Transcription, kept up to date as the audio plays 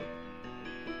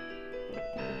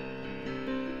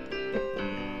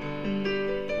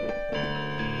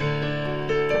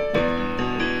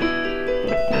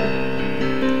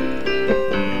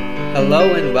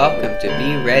Hello and welcome to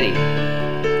Be Ready.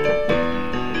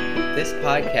 This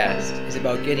podcast is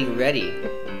about getting ready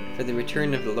for the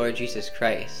return of the Lord Jesus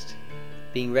Christ,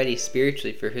 being ready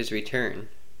spiritually for His return.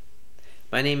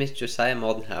 My name is Josiah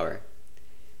Moldenhauer,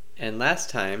 and last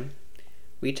time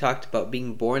we talked about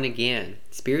being born again,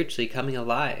 spiritually coming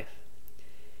alive.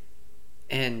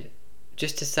 And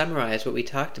just to summarize what we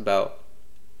talked about,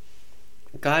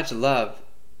 God's love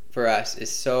for us is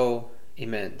so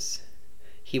immense.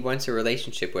 He wants a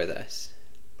relationship with us.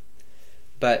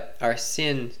 But our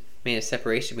sin made a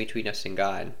separation between us and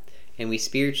God, and we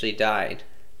spiritually died.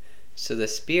 So the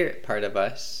spirit part of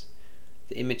us,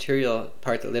 the immaterial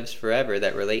part that lives forever,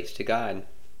 that relates to God,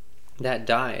 that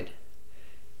died.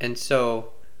 And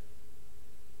so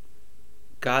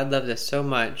God loved us so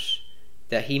much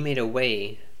that He made a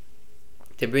way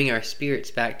to bring our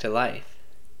spirits back to life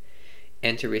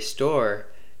and to restore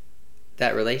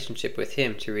that relationship with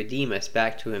Him, to redeem us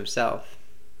back to Himself.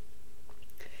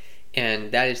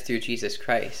 And that is through Jesus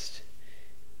Christ.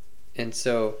 And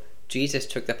so Jesus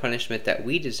took the punishment that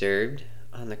we deserved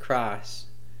on the cross.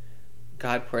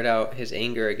 God poured out His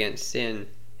anger against sin,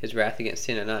 His wrath against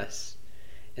sin on us.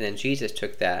 And then Jesus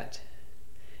took that.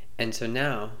 And so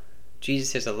now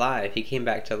Jesus is alive. He came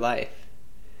back to life.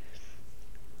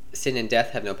 Sin and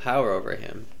death have no power over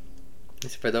Him.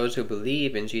 It's for those who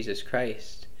believe in Jesus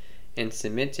Christ and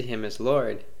submit to Him as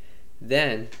Lord.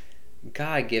 Then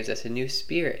God gives us a new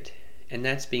spirit, and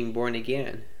that's being born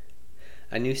again.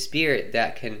 A new spirit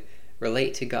that can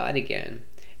relate to God again,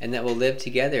 and that will live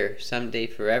together someday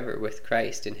forever with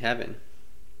Christ in heaven.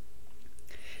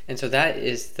 And so that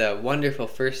is the wonderful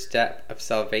first step of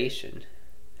salvation,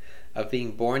 of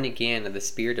being born again of the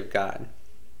Spirit of God.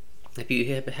 If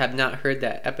you have not heard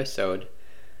that episode,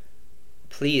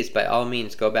 please by all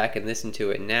means go back and listen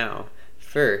to it now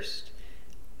first,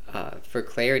 for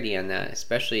clarity on that,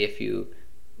 especially if you're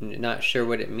not sure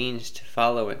what it means to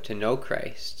follow and to know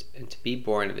Christ and to be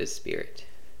born of His Spirit.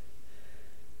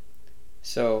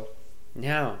 So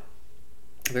now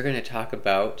we're going to talk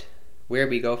about where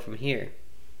we go from here.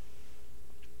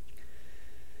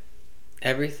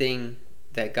 Everything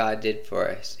that God did for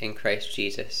us in Christ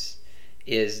Jesus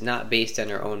is not based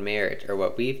on our own merit or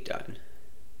what we've done.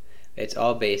 It's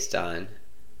all based on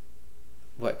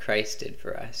what Christ did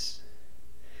for us.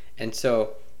 And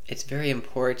so it's very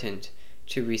important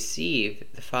to receive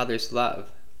the Father's love,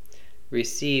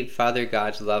 receive Father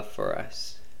God's love for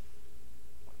us.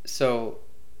 So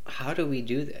how do we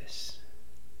do this?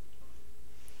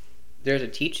 There's a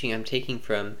teaching I'm taking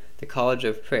from the College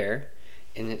of Prayer,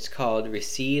 and it's called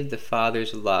Receive the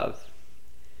Father's Love.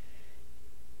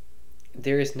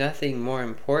 There is nothing more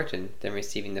important than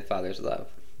receiving the Father's love.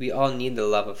 We all need the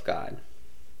love of God.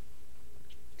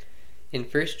 In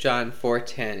 1 John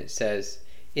 4:10 it says,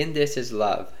 "In this is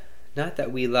love, not that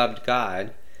we loved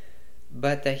God,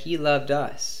 but that He loved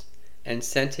us, and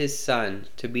sent His Son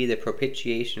to be the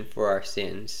propitiation for our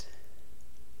sins."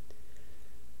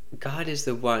 God is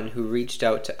the one who reached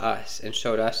out to us and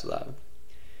showed us love.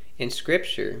 In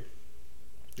Scripture,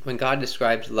 when God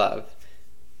describes love,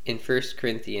 in 1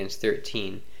 Corinthians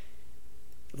 13,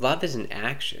 love is an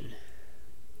action.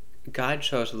 God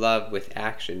shows love with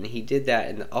action. He did that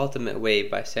in the ultimate way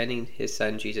by sending His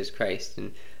Son Jesus Christ.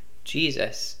 And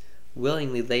Jesus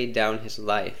willingly laid down His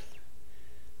life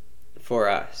for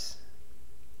us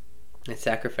and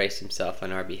sacrificed Himself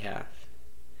on our behalf.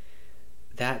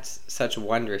 That's such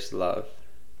wondrous love.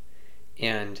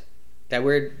 And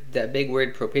that big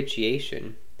word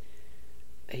propitiation,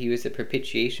 He was the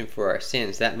propitiation for our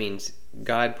sins. That means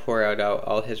God poured out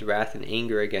all His wrath and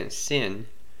anger against sin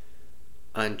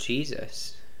on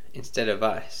Jesus instead of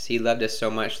us. He loved us so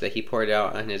much that He poured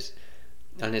out on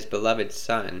His beloved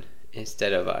Son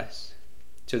instead of us,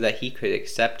 so that He could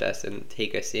accept us and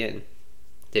take us in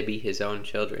to be His own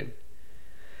children.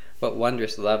 What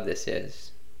wondrous love this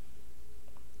is.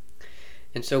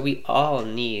 And so we all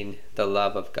need the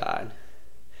love of God.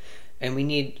 And we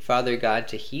need Father God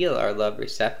to heal our love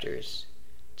receptors,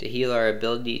 to heal our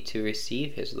ability to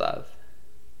receive His love.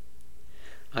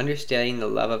 Understanding the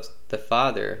love of the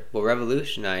Father will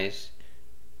revolutionize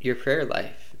your prayer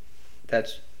life.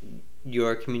 That's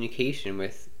your communication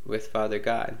with Father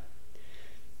God.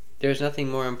 There's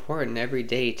nothing more important every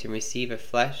day to receive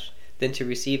than to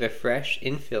receive a fresh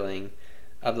infilling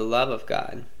of the love of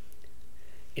God.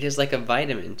 It is like a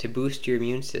vitamin to boost your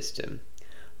immune system,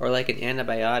 or like an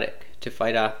antibiotic to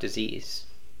fight off disease.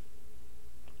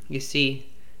 You see,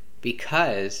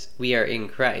 because we are in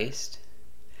Christ,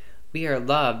 we are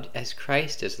loved as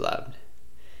Christ is loved.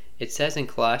 It says in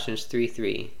Colossians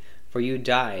 3:3, "For you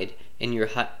died, and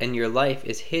your life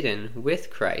is hidden with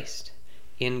Christ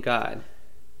in God.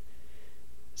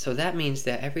 So that means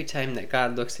that every time that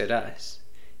God looks at us,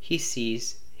 he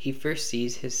first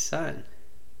sees his Son.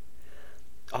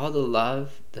 All the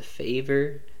love, the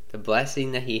favor, the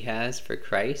blessing that he has for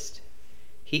Christ,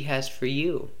 he has for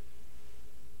you.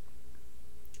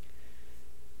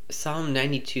 Psalm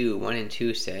 92, 1 and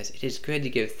 2 says, "It is good to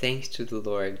give thanks to the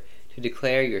Lord, to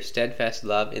declare your steadfast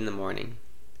love in the morning."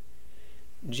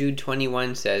 Jude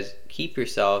 21 says, "Keep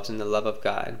yourselves in the love of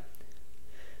God."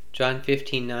 John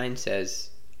 15:9 says,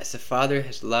 "As the Father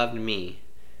has loved me,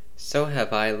 so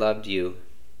have I loved you.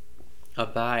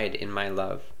 Abide in my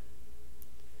love."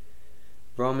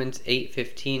 Romans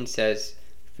 8:15 says,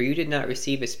 "For you did not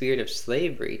receive a spirit of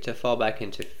slavery to fall back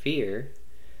into fear,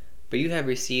 but you have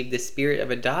received the spirit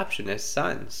of adoption as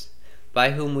sons,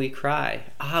 by whom we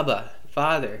cry, Abba,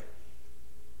 Father."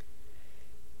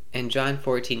 And John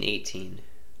 14:18,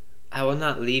 "I will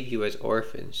not leave you as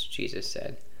orphans," Jesus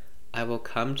said. "I will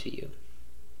come to you."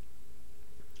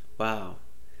 Wow.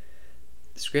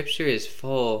 Scripture is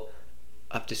full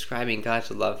of describing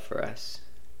God's love for us.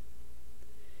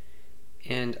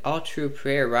 And all true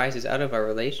prayer rises out of our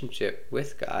relationship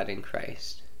with God in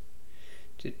Christ.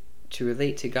 To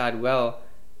relate to God well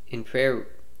in prayer,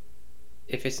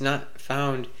 if it's not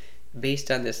found based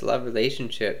on this love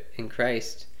relationship in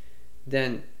Christ,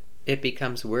 then it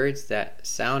becomes words that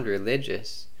sound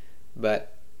religious,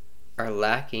 but are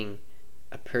lacking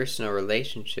a personal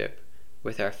relationship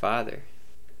with our Father.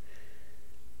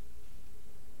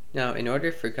 Now, in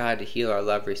order for God to heal our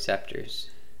love receptors,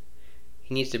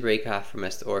 he needs to break off from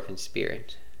us the orphan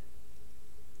spirit.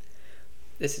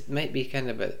 This might be kind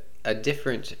of a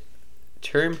different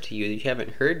term to you that you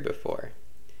haven't heard before.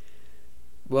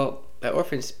 Well, by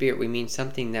orphan spirit we mean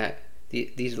something that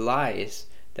these lies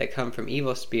that come from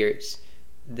evil spirits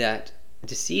that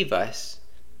deceive us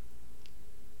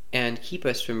and keep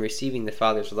us from receiving the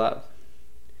Father's love.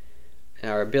 And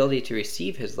our ability to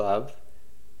receive his love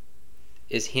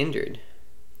is hindered.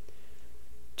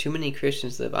 Too many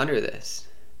Christians live under this,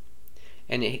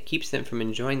 and it keeps them from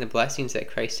enjoying the blessings that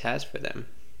Christ has for them.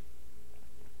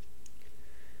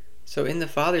 So in the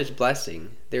Father's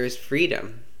blessing, there is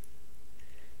freedom.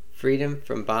 Freedom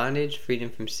from bondage, freedom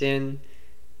from sin,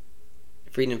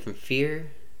 freedom from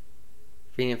fear,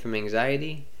 freedom from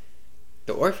anxiety.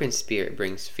 The orphan spirit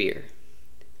brings fear.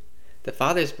 The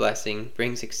Father's blessing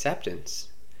brings acceptance.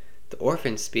 The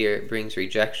orphan spirit brings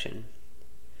rejection.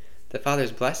 The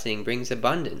Father's blessing brings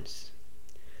abundance.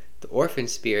 The orphan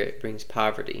spirit brings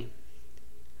poverty.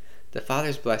 The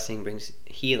Father's blessing brings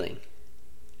healing.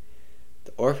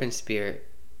 The orphan spirit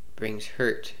brings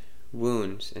hurt,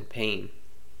 wounds, and pain.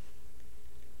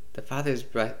 The Father's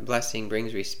blessing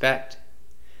brings respect.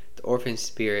 The orphan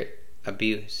spirit,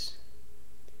 abuse.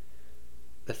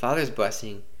 The Father's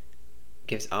blessing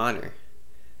gives honor.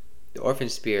 The orphan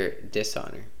spirit,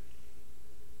 dishonor.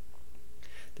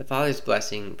 The Father's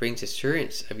blessing brings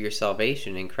assurance of your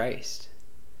salvation in Christ.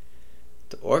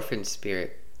 The orphan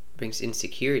spirit brings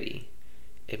insecurity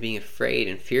and being afraid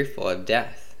and fearful of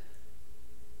death.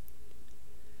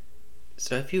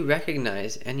 So if you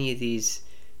recognize any of these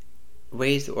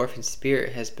ways the orphan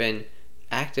spirit has been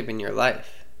active in your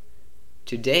life,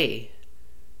 today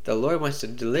the Lord wants to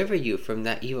deliver you from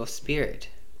that evil spirit,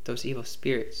 those evil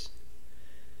spirits.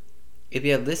 If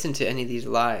you have listened to any of these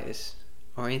lies,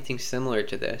 or anything similar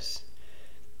to this,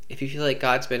 if you feel like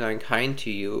God's been unkind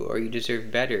to you, or you deserve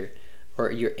better,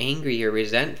 or you're angry or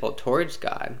resentful towards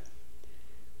God,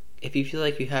 if you feel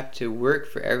like you have to work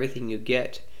for everything you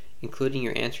get, including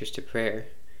your answers to prayer,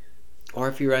 or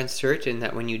if you're uncertain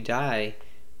that when you die,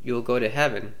 you'll go to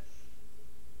heaven,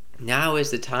 now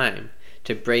is the time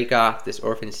to break off this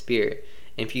orphan spirit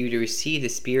and for you to receive the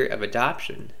spirit of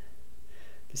adoption.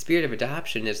 The spirit of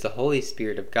adoption is the Holy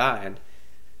Spirit of God,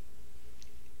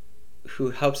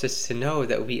 who helps us to know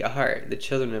that we are the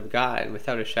children of God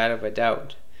without a shadow of a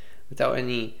doubt, without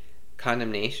any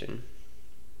condemnation.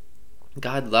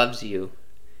 God loves you,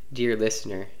 dear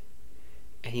listener,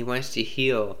 and he wants to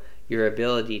heal your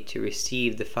ability to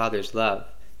receive the Father's love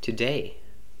today.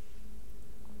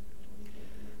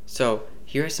 So,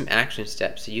 here are some action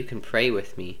steps so you can pray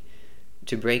with me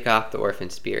to break off the orphan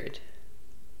spirit.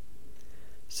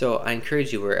 So, I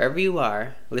encourage you, wherever you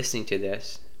are listening to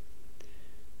this,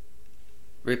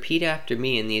 repeat after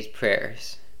me in these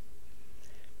prayers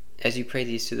as you pray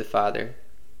these to the Father.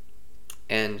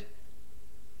 And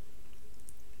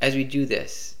as we do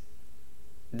this,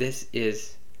 this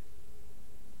is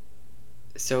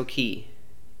so key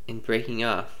in breaking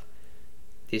off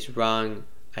these wrong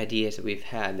ideas that we've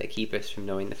had that keep us from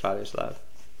knowing the Father's love.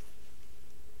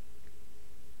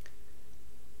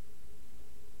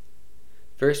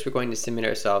 First, we're going to submit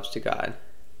ourselves to God.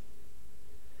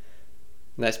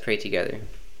 Let's pray together.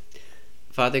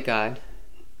 Father God,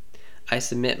 I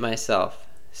submit myself,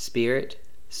 spirit,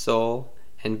 soul,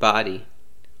 and body,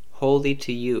 wholly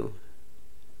to you.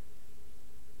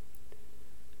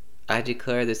 I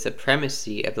declare the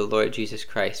supremacy of the Lord Jesus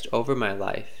Christ over my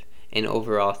life and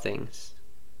over all things.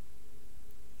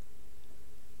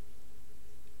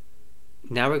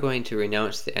 Now we're going to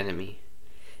renounce the enemy.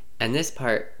 And this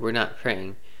part, we're not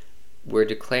praying. We're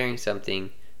declaring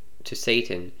something to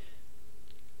Satan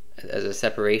as a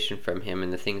separation from him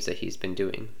and the things that he's been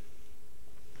doing.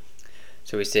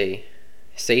 So we say,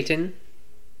 Satan,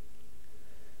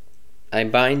 I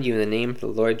bind you in the name of the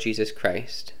Lord Jesus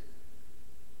Christ.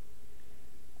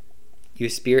 You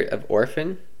spirit of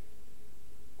orphan,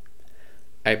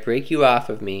 I break you off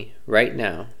of me right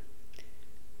now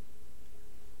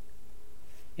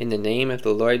in the name of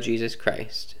the Lord Jesus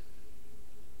Christ,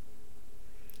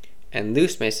 and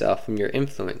loose myself from your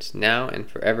influence now and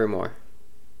forevermore.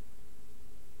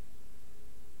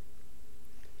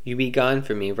 You be gone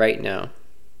from me right now.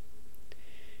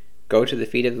 Go to the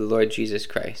feet of the Lord Jesus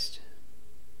Christ.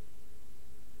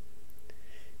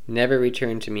 Never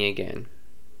return to me again.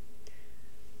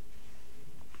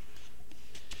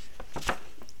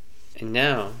 And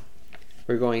now,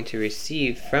 we're going to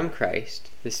receive from Christ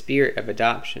the spirit of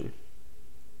adoption.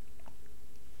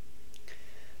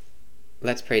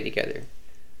 Let's pray together.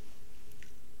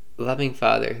 Loving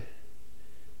Father,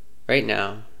 right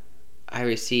now, I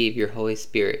receive your Holy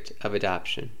Spirit of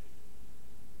adoption.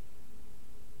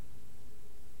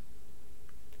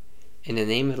 In the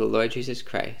name of the Lord Jesus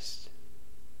Christ,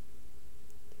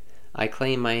 I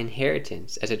claim my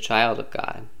inheritance as a child of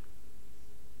God.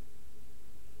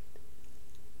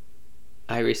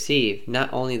 I receive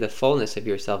not only the fullness of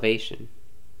your salvation,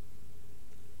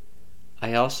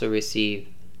 I also receive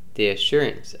the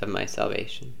assurance of my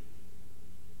salvation.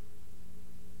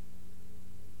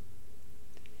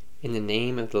 In the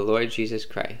name of the Lord Jesus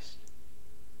Christ,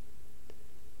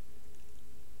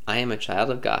 I am a child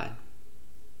of God.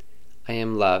 I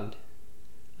am loved.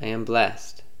 I am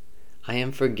blessed. I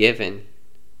am forgiven.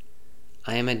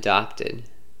 I am adopted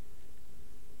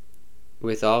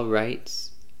with all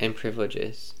rights and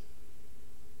privileges.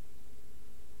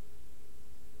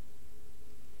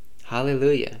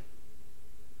 Hallelujah.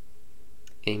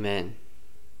 Amen.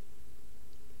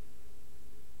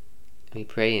 We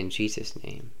pray in Jesus'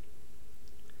 name.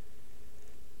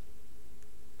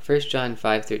 1 John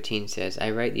 5:13 says,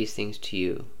 I write these things to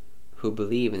you who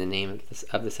believe in the name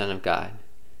of the Son of God,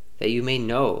 that you may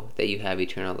know that you have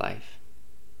eternal life.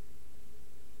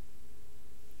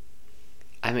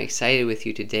 I'm excited with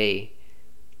you today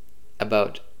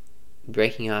about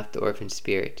breaking off the orphan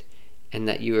spirit, and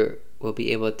that you will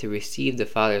be able to receive the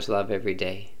Father's love every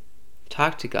day.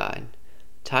 Talk to God.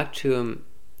 Talk to Him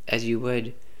as you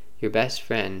would your best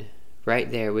friend,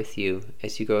 right there with you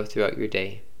as you go throughout your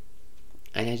day.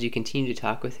 And as you continue to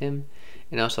talk with Him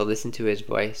and also listen to His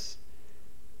voice,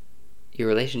 your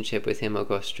relationship with Him will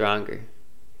grow stronger.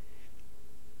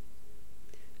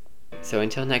 So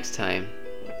until next time,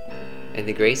 may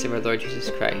the grace of our Lord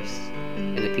Jesus Christ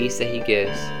and the peace that He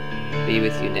gives be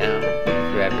with you now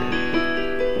and forever.